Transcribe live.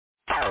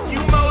You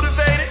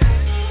motivated?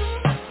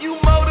 You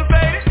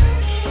motivated?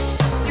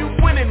 You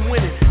winning.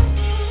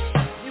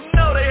 You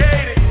know they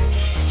hate it.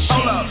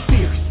 Hold up.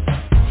 Fierce.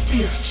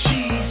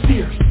 She's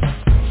fierce.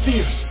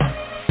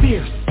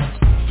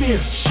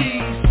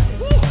 She's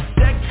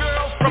that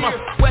girl from a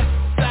west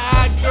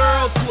side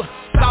girl to a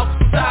south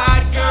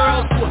side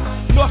girl to a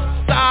north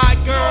side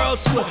girl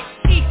to a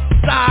east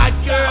side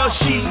girl.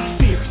 She's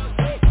fierce.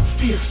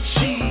 She's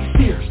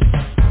fierce.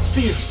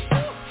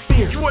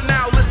 You are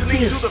now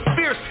listening to the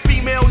Fierce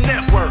Female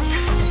Network.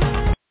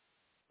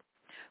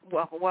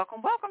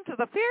 Welcome to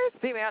the Fierce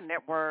Female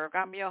Network.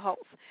 I'm your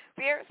host,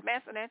 Fierce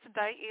Manson, and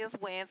today is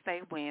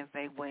Wednesday,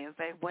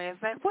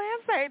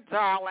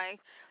 darling.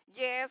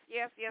 Yes,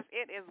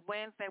 it is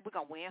Wednesday. We're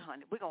going to win,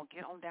 honey. We're going to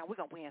get on down. We're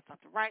going to win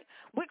something, right?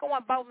 We're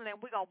going bowling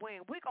and we're going to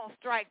win. We're going to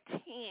strike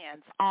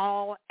 10s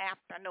all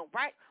afternoon,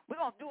 right?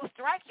 We're going to do a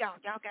strike, y'all.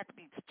 Y'all got to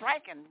be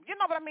striking. You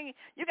know what I mean?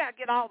 You got to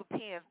get all the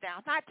pins down,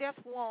 not just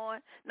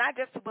one, not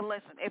just two, but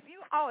listen. If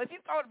you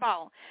throw the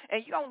ball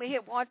and you only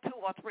hit 1, 2,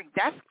 or 3,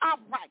 that's all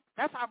right.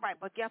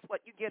 But guess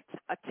what? You get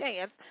a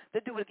chance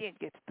to do it again.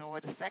 You get to throw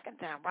it a second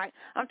time, right?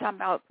 I'm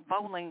talking about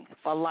bowling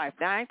for life.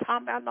 Now, I ain't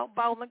talking about no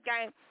bowling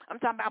game. I'm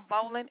talking about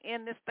bowling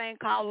in this thing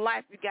called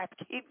life. You got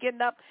to keep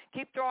getting up,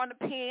 keep throwing the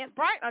pin,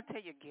 right,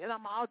 until you get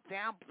them all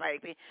down,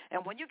 baby.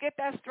 And when you get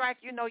that strike,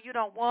 you know you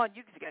don't want.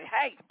 You just go,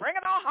 hey, bring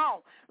it on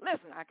home.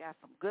 Listen, I got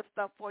some good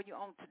stuff for you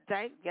on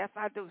today. Yes,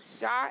 I do.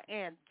 Shar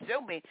and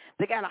Dumi.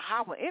 They got a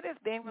hot one. It is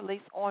being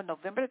released on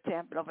November the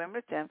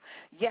 10th.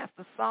 Yes,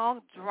 the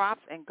song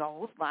drops and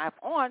goes live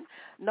on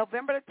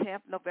November the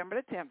 10th.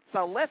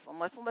 So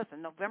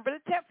listen. November the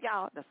 10th,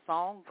 y'all, the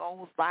song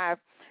goes live.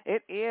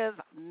 It is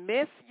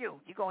Miss You.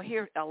 You're going to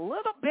hear it a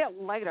little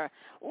bit later.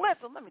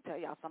 Listen, let me tell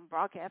y'all something.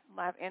 Broadcasting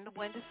live in the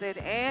Windy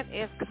City, and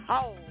it's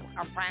cold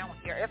around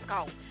here. It's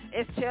cold.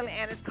 It's chilly,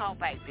 and it's cold,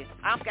 baby.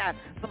 I've got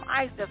some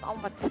ice that's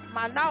on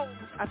my nose.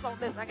 So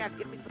listen, I got to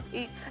get me some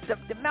heat to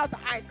melt the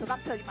ice, because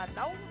I'm telling you, my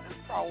nose is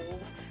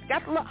froze.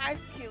 Got the little ice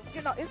cube.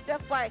 You know, it's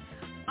just like,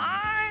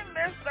 I'm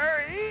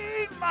Mr.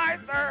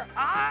 Heatmeister.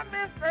 I'm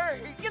Mr.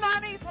 Heat. You know,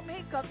 I need some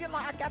heat because, you know,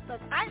 I got the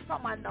ice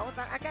on my nose.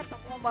 I got to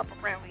warm up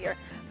around here.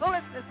 So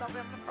listen, it's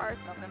November 1st,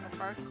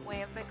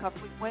 Wednesday, because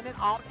we win it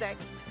all day.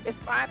 It's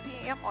 5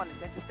 p.m. on the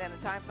Central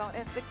Standard Time Zone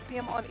and 6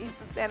 p.m. on the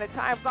Eastern Standard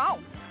Time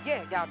Zone.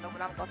 Yeah, y'all know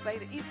what I'm going to say.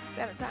 The Eastern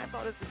Standard Time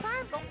Zone is the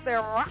time zone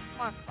there. Rock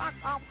my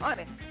socks off,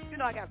 honey. You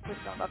know, I got to push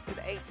on up to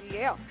the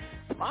ATL.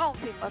 My home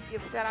team must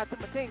give a shout-out to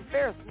my team,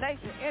 Fierce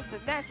Nation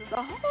International,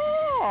 the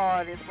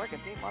hardest working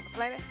team on the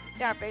planet.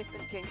 They are based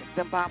in Kenya,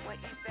 Zimbabwe,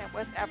 East and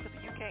West Africa,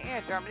 UK,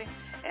 and Germany.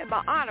 And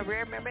my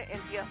honorary member,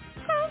 India.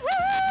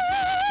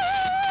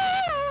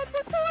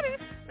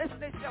 Listen,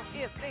 this show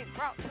is being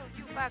brought to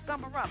you by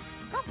Gumba Rum.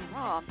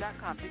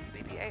 GumbaRum.com,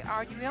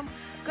 GumbaRum,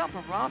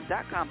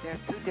 GumbaRum.com. There's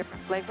 2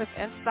 different flavors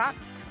in stock.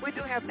 We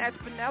do have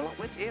natural vanilla,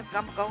 which is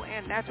Gumba Gold,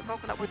 and natural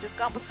coconut, which is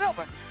Gumba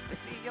Silver. The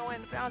CEO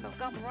and the founder of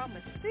Gumba Rum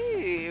is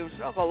Steve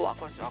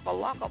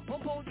Shakalaka,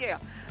 boom, boom, yeah.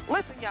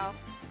 Listen, y'all,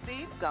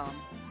 Steve Gum,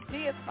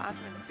 he is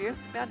sponsoring the Fierce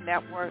Female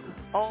Network.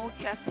 Oh,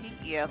 yes, he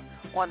is,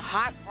 on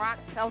Hot Rock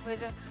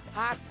Television.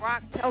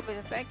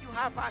 Thank you,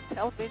 Hot Rock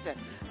Television.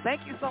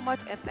 Thank you so much,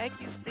 and thank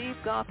you, Steve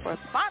Gunn, for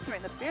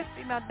sponsoring the Fierce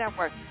Female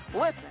Network.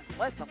 Listen,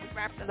 we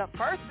wrapped it up.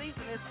 First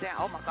season is down.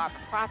 Oh, my God, the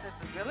process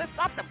is really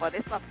something, but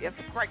it's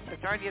great. The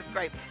journey is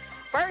great.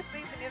 First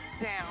season is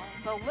down,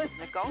 so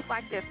listen, it goes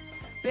like this.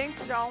 Being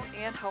shown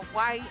in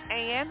Hawaii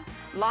and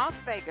Las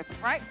Vegas,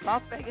 right?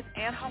 Las Vegas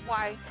and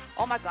Hawaii.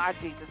 Oh, my God,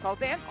 Jesus. So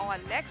then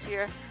on next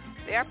year,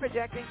 they're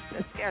projecting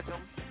the schedule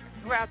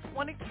throughout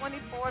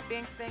 2024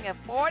 being seen in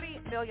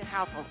 40 million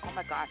households. Oh,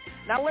 my God.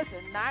 Now,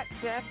 listen, not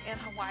just in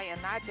Hawaii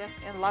and not just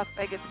in Las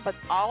Vegas, but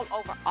all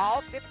over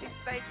all 50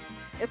 states.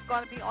 It's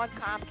going to be on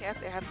Comcast.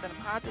 There has been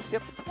a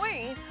partnership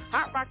between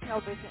Hot Rock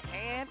Television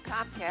and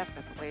Comcast.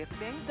 That's the way it's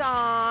being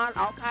done,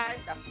 okay?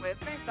 That's the way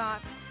it's being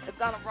done. It's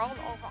going to roll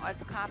over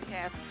onto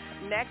Comcast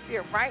next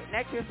year, right?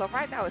 So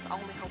right now it's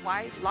only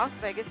Hawaii, Las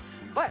Vegas,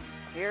 but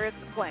here is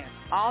the plan.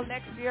 All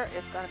next year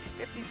it's going to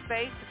be 50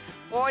 states,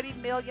 40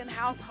 million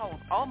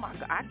households. Oh, my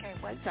God. I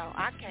can't wait, y'all.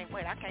 I can't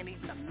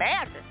even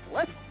imagine.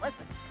 Listen.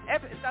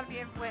 It's going to be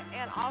everywhere,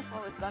 and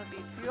also it's going to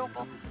be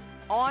beautiful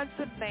on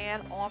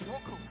demand on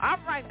Roku. All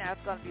right, now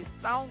it's going to be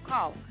Stone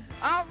Cold.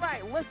 All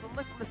right, listen.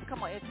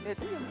 Come on, internet.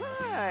 Do you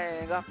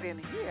hang up in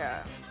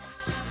here?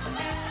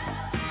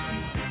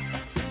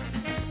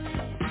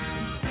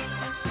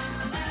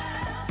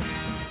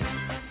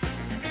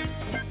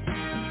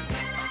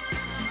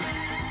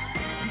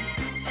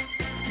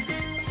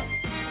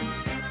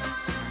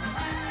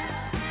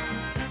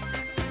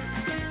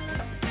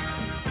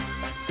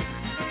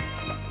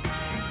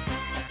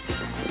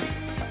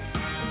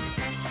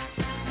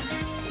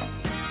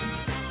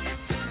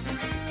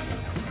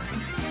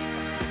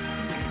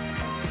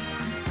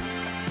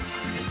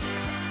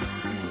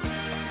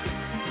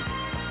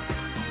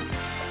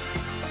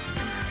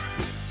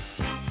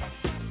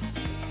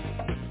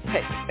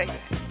 Hey.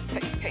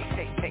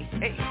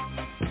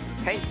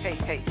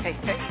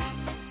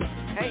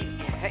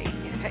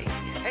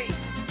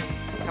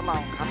 Come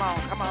on, come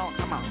on, come on,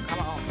 come on, come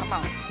on, come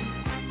on.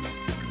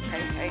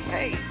 Hey, hey,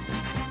 hey.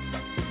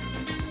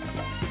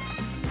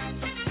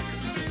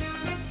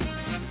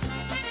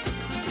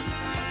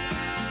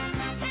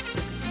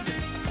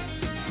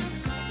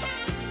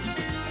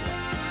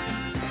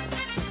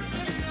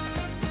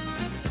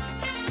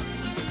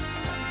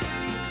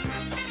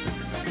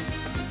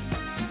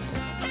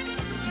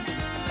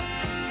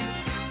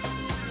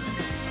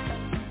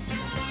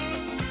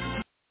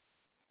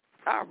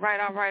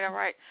 All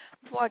right.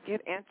 Before I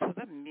get into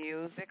the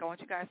music, I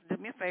want you guys to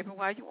do me a favor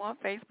while you're on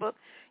Facebook.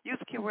 Use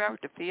the keyword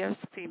The Fierce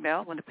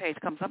Female. When the page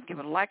comes up, give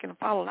it a like and a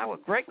follow, and I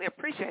would greatly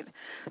appreciate it.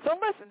 So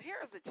listen,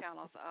 here's the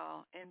channels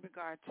in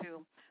regard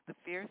to the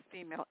Fierce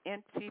Female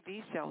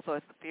MTV show. So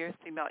it's the Fierce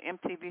Female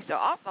MTV show.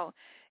 Also,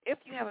 if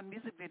you have a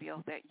music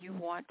video that you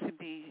want to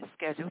be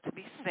scheduled to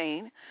be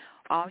seen,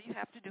 all you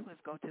have to do is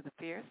go to the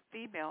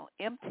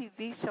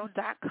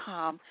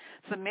fiercefemalemtvshow.com,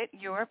 submit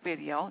your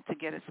video to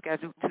get it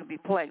scheduled to be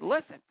played.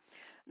 Listen,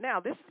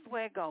 now this is the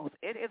way it goes.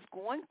 It is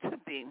going to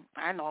be,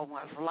 I know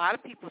a lot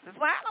of people say,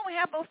 well, I don't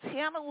have those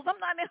channels. I'm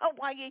not in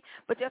Hawaii.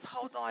 But just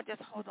hold on.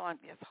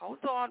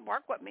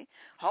 Work with me.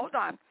 Hold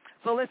on.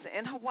 So listen,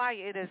 in Hawaii,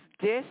 it is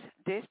Dish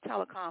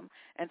Telecom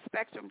and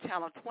Spectrum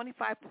Channel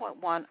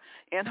 25.1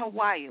 in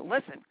Hawaii.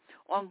 Listen,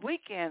 on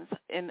weekends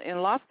in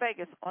Las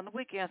Vegas, on the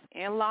weekends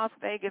in Las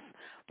Vegas,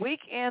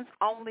 weekends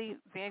only,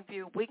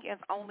 ViewView,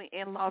 weekends only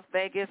in Las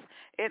Vegas,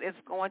 it is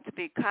going to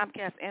be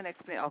Comcast and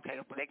Xfinity. Okay,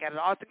 well, they got it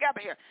all together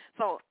here.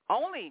 So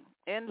only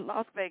in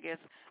Las Vegas,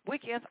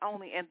 weekends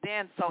only. And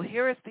then, so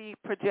here is the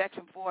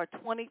projection for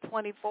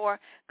 2024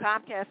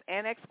 Comcast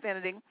and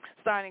Xfinity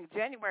starting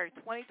January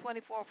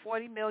 2024,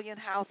 40 million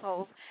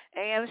households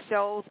and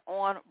shows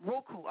on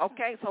Roku.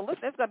 Okay, so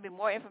listen, there's going to be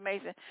more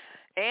information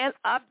and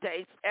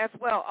updates as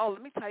well. Oh,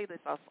 let me tell you this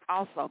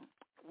also.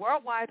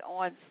 Worldwide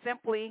on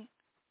Simply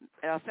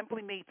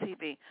Me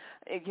TV.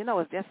 You know,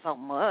 it's just so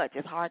much.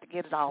 It's hard to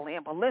get it all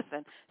in. But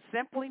listen,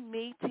 Simply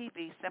Me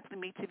TV.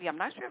 I'm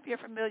not sure if you're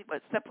familiar,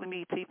 but Simply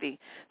Me TV.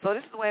 So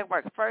this is the way it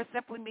works. First,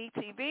 Simply Me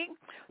TV.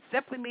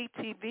 Simply Me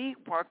TV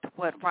worked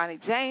with Ronnie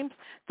James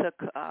to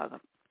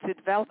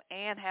develop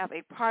and have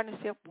a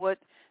partnership with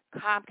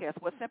Comcast.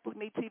 What Simply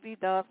Me TV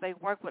does, they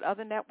work with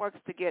other networks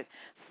to get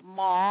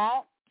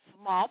small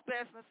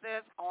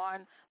businesses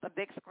on the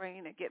big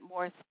screen and get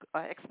more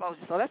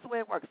exposure. So that's the way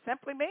it works.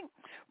 Simply Me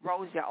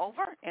rolls you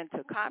over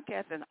into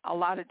Comcast and a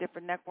lot of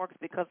different networks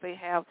because they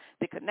have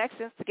the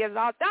connections to get it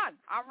all done.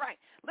 All right.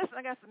 Listen,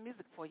 I got some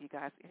music for you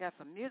guys. I got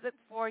some music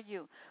for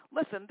you.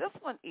 Listen, this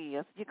one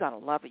is, you're going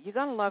to love it. You're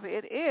going to love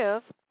it. It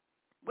is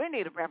We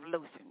Need a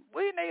Revolution.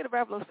 We Need a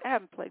Revolution. I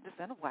haven't played this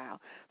in a while.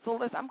 So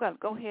listen, I'm going to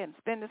go ahead and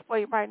spin this for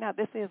you right now.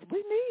 This is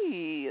We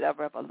Need a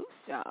Revolution.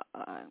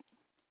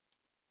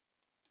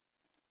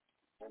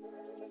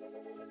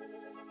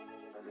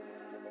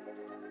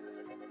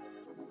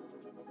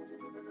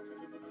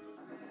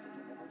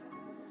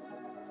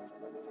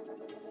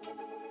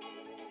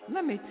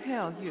 Let me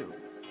tell you,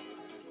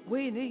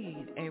 we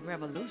need a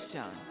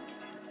revolution.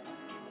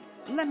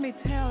 Let me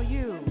tell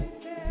you,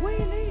 we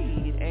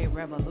need a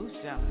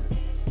revolution.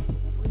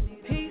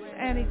 Peace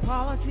and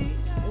equality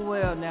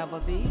will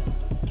never be.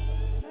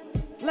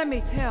 Let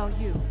me tell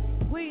you,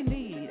 we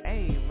need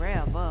a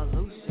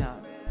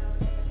revolution.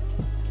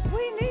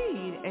 We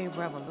need a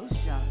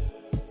revolution.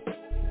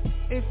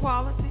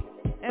 Equality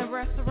and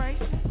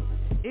restoration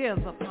is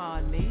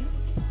upon me.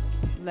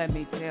 Let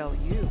me tell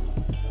you,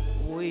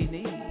 we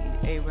need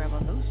a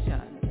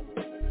revolution.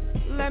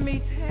 Let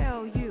me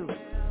tell you,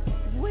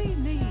 we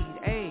need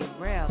a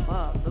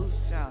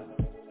revolution.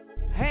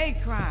 Hate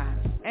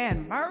crimes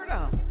and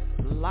murder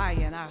lie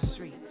in our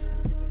streets.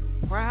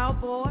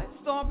 Proud Boys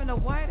storming the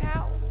White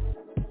House.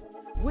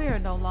 We're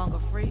no longer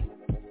free.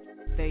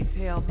 They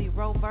tell me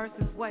Roe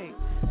versus Wade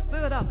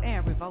stood up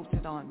and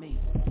revolted on me.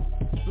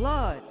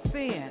 Blood,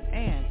 sin,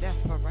 and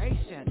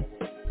desperation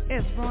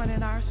is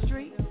running our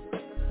streets.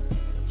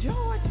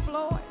 George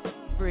Floyd,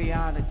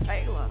 Breonna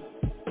Taylor,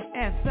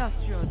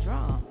 ancestral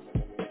drums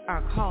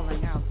are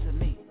calling out to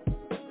me.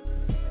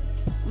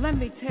 Let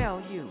me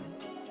tell you,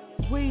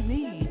 we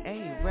need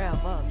a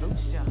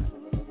revolution.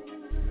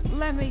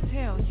 Let me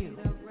tell you,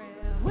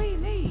 we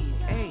need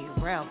a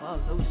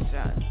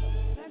revolution.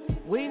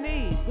 We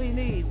need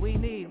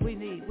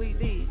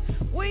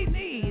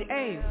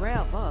a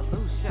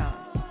revolution.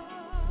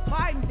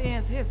 Biden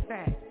bends his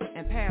back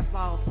and pass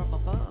laws from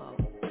above.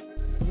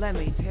 Let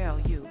me tell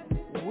you,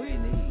 we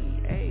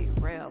need a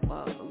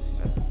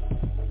revolution.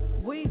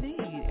 We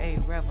need a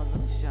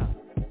revolution.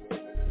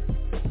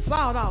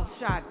 Sawed-off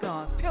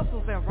shotguns,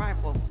 pistols, and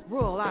rifles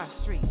rule our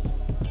streets.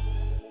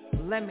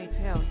 Let me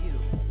tell you,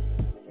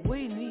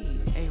 we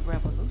need a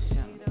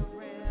revolution.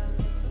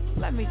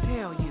 Let me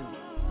tell you,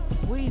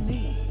 we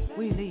need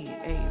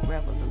a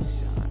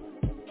revolution.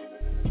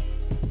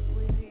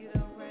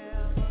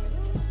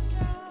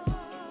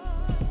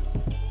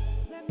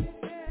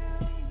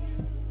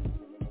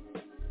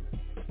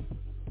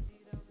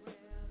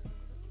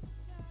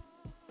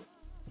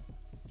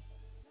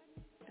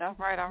 All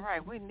right, all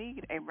right. We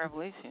need a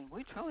revolution.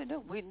 We truly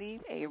do. We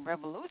need a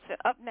revolution.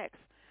 Up next,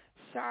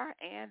 Shar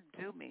and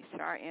Dumi.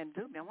 Shar and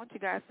Dumi. I want you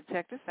guys to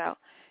check this out.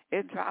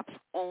 It drops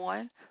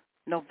on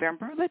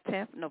November the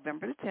 10th,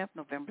 November the 10th,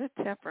 November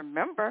the 10th.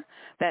 Remember,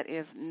 that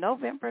is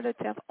November the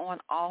 10th on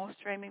all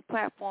streaming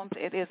platforms.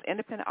 It is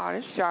independent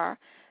artist Shar,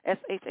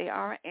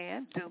 Shar,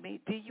 and Dumi,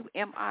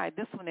 Dumi.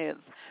 This one is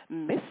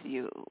Miss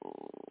You.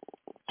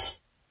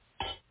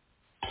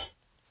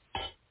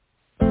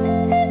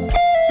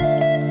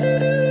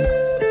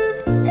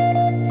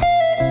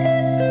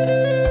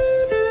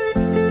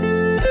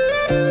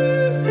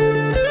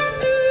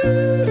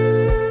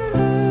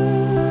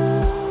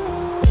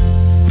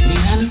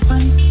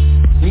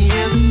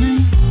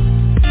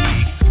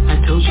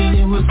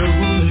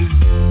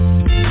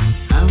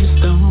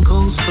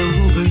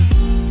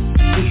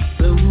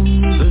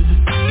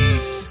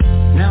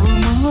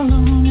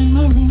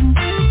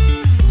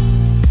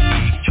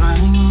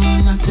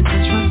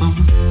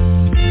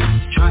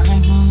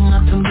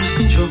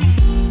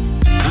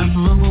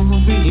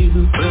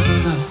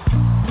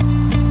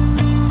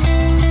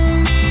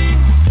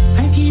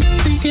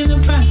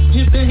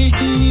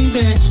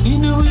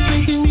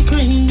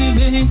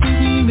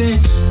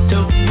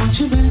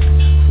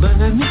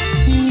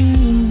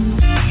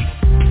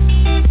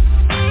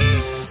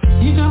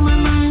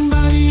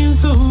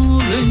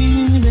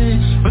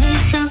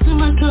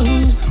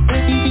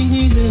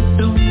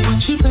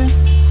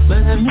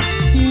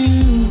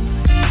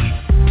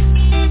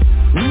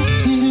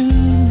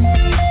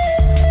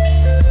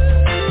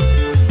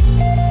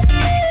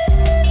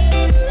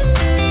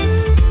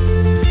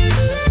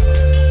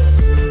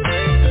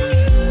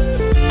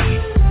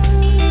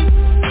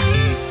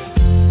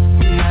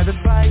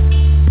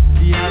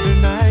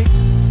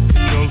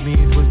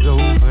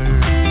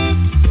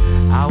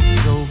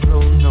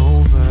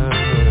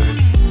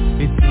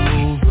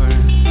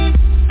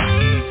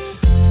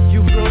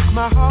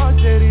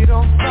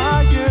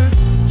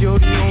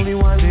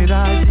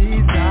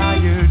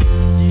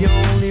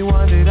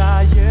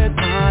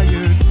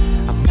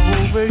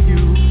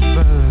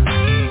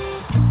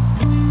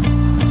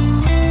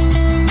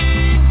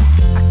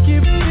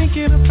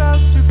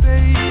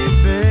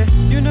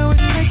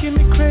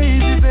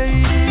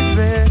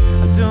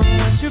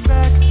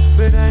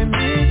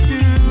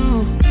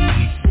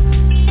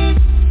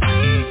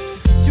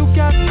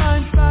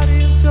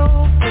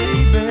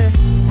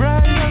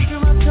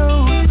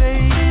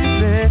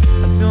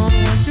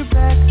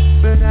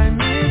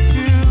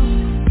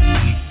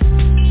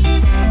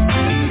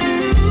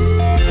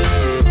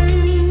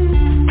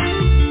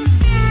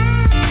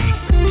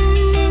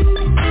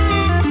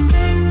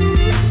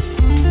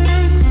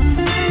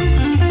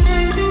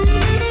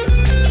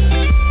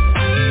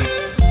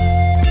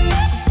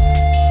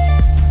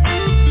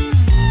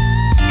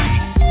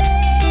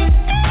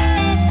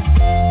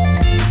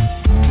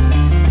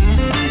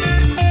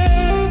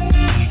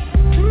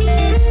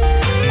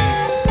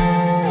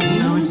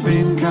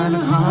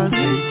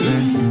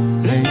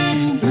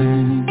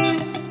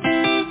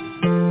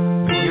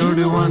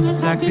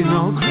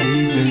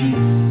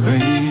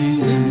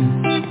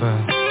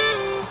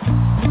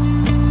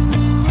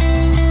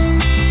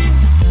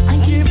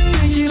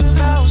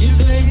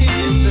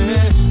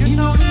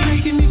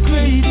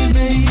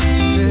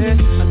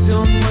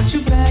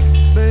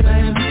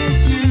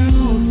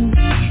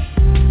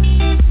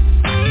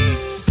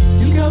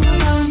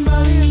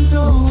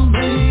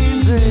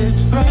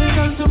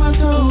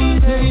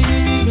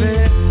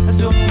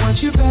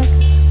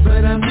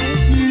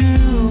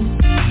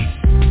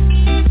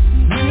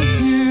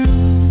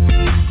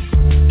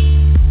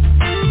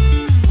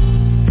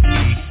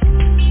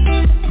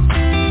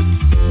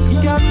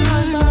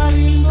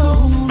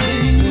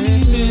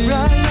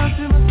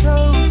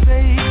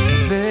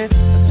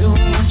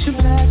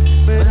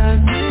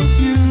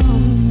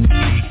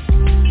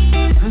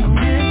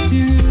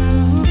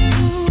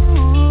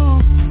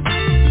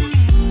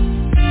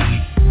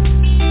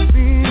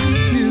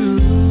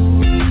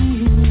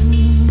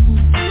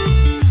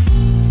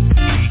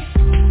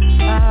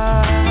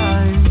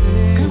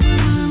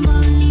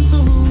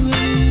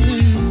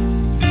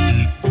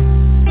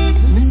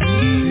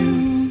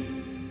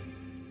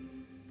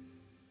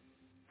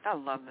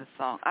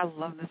 I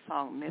love this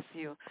song, Miss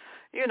You,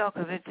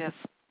 because it just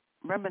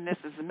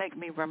reminisces and make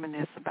me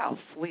reminisce about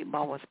sweet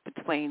moments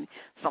between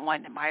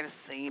someone that might have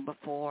seen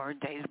before,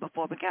 days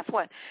before. But guess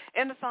what?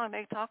 In the song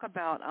they talk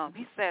about,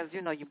 he says,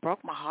 you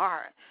broke my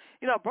heart.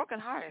 A broken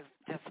heart is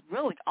just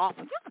really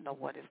awful. You don't know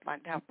what it's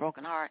like to have a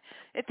broken heart.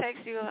 It takes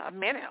you a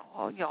minute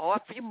or, or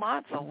a few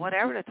months or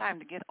whatever the time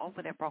to get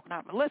over that broken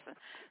heart. But listen,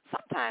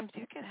 sometimes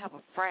you can have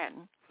a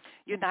friend.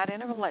 You're not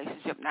in a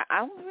relationship. Now, the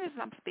only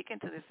reason I'm speaking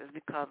to this is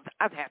because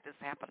I've had this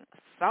happen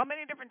so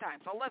many different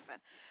times. So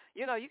listen,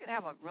 you can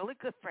have a really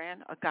good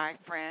friend, a guy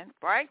friend,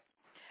 right?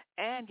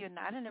 and you're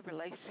not in a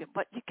relationship,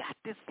 but you got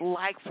this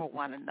like for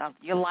one another.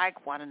 You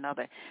like one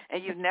another,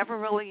 and you've never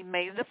really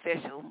made it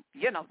official,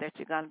 that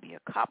you're going to be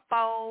a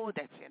couple,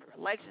 that you're in a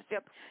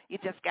relationship. You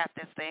just got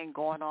this thing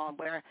going on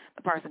where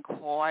the person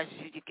calls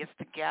you gets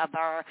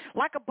together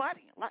like a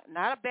buddy,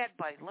 not a bad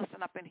buddy.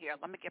 Listen up in here.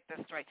 Let me get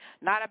this straight.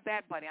 Not a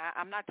bad buddy.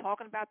 I'm not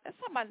talking about that.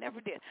 Something I never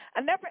did.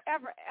 I never,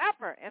 ever,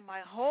 ever in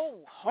my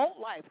whole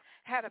life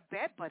had a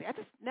bad buddy. I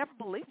just never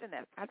believed in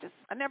that.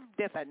 I never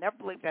did that. Never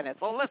believed in it.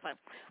 So listen,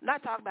 I'm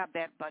not talking about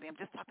bad buddy. I'm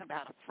just talking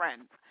about a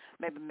friend,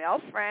 maybe a male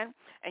friend,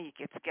 and you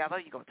get together,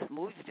 you go to the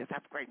movies, you just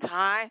have a great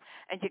time,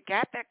 and you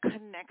got that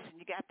connection,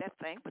 you got that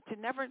thing, but you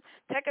never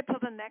take it to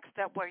the next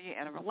step where you're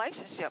in a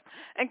relationship.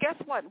 And guess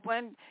what?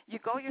 When you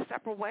go your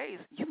separate ways,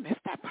 you miss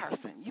that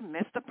person. You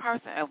miss the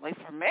person. At least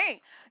for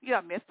me,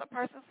 miss the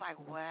person. It's like,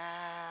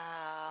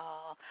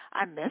 wow,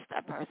 I miss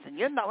that person.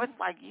 It's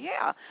like,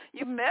 yeah,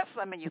 you miss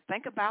them, and you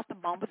think about the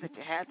moments that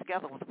you had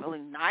together. It was really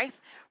nice,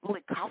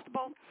 really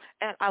comfortable,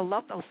 and I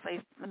love those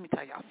things. Let me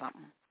tell y'all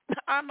something.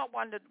 I'm the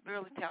one to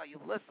really tell you,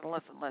 listen.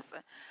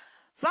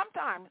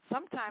 Sometimes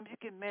you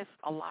can miss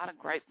a lot of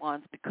great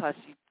ones because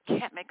you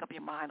can't make up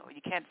your mind or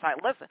you can't decide.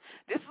 Listen,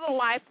 this is a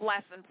life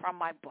lesson from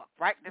my book,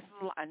 right? This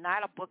is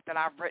not a book that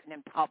I've written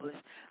and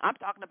published. I'm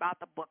talking about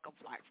the book of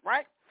life,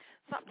 right?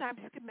 Sometimes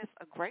you can miss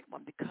a great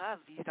one because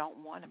you don't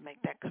want to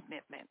make that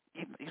commitment.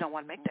 You don't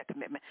want to make that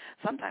commitment.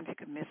 Sometimes you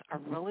can miss a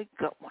really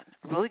good one,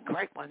 a really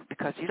great one,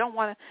 because you don't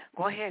want to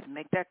go ahead and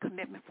make that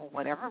commitment for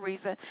whatever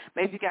reason.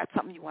 Maybe you got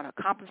something you want to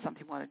accomplish,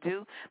 something you want to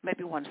do. Maybe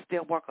you want to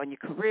still work on your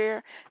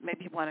career.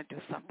 Maybe you want to do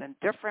something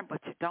different,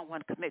 but you don't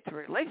want to commit to a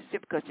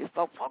relationship because you're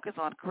so focused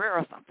on career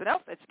or something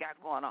else that you got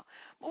going on.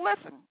 Well,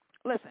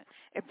 listen,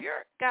 if you've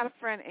got a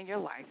friend in your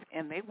life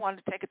and they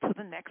want to take it to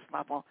the next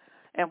level,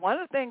 and one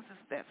of the things is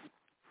this,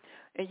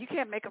 and you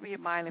can't make up your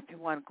mind if you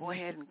want to go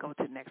ahead and go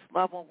to the next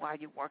level while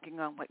you're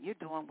working on what you're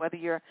doing, whether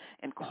you're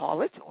in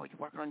college or you're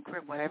working on a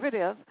career, whatever it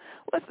is.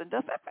 Listen,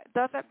 does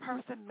that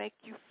person make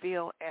you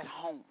feel at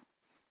home?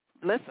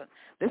 Listen,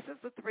 this is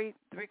the three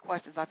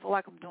questions. I feel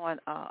like I'm doing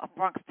A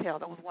Bronx Tale.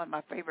 That was one of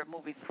my favorite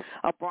movies,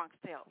 A Bronx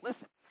Tale.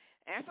 Listen.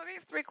 Answer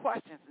these three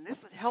questions, and this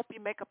will help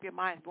you make up your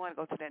mind if you want to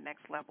go to that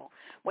next level.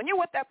 When you're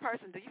with that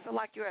person, do you feel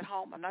like you're at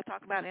home? I'm not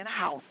talking about in a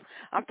house.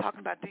 I'm talking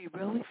about, do you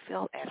really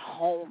feel at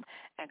home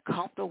and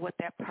comfortable with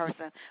that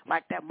person,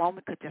 like that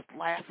moment could just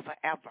last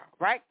forever,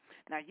 right?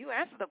 Now, you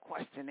answer the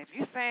question. If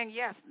you're saying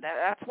yes,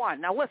 that's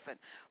one. Now, listen,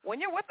 when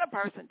you're with a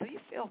person, do you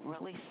feel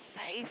really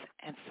safe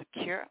and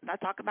secure? I'm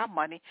not talking about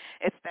money.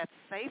 It's that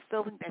safe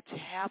feeling that you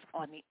have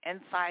on the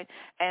inside,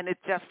 and it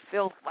just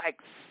feels like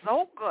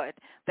so good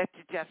that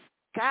you just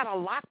got to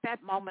lock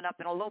that moment up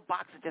in a little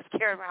box and just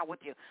carry it around with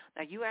you.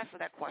 Now, you answer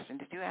that question.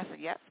 Did you answer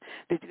yes?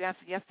 Did you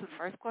answer yes to the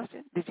first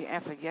question? Did you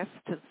answer yes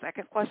to the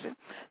second question?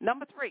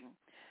 Number 3,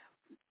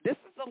 this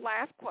is the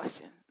last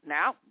question.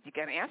 Now, you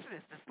got to answer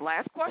this. This is the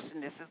last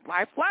question. This is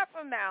life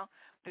lesson now.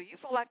 Do you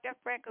feel like that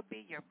friend could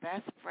be your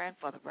best friend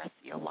for the rest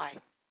of your life?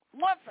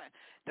 Listen,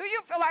 do you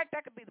feel like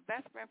that could be the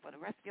best friend for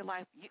the rest of your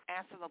life? You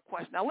answer the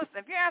question. Now, listen,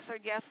 if you answer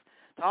yes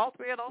to all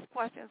 3 of those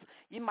questions,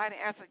 you might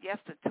answer yes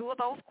to 2 of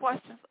those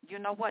questions. You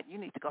know what? You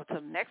need to go to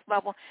the next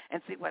level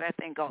and see where that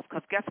thing goes,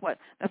 because guess what?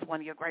 That's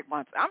one of your great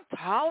ones. I am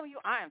telling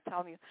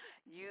you,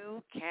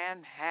 you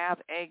can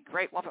have a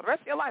great one for the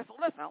rest of your life. So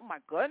listen, oh,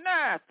 my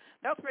goodness,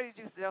 that was pretty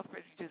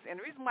juicy. And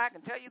the reason why I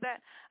can tell you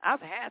that,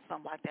 I've had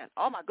something like that.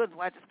 Oh, my goodness,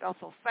 I just felt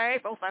so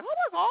safe. I was like, oh,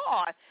 my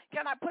God,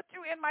 can I put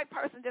you in my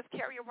purse and just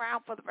carry you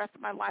around for the rest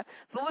of my life?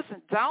 So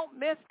listen, don't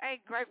miss a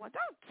great one.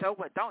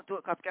 Don't do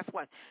it, because guess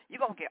what?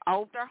 You're going to get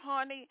older,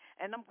 honey,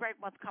 and them great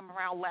ones come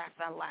around last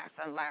and last.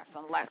 So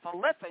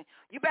listen,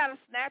 you better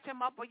snatch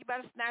them up or you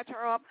better snatch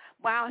her up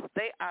while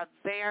they are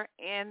there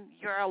in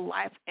your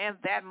life in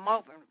that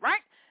moment,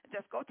 right?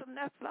 Just go to the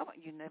next level.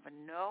 You never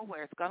know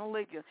where it's going to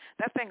lead you.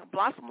 That thing will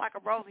blossom like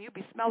a rose, and you'll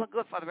be smelling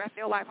good for the rest of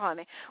your life,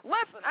 honey.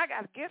 Listen, I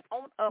got to get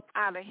on up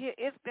out of here.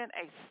 It's been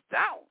a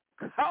stone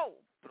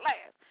cold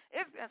blast.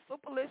 It's been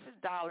superlicious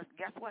dollars.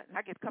 Guess what?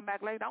 I get to come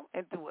back later on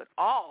and do it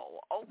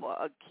all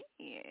over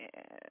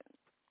again.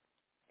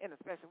 In the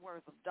special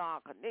words of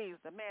Don Cornelius,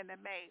 the man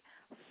that made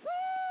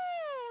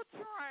Soul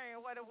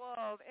Train what it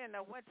was in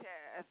the Winter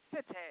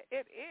City.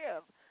 It is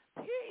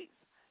peace,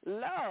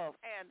 love,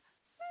 and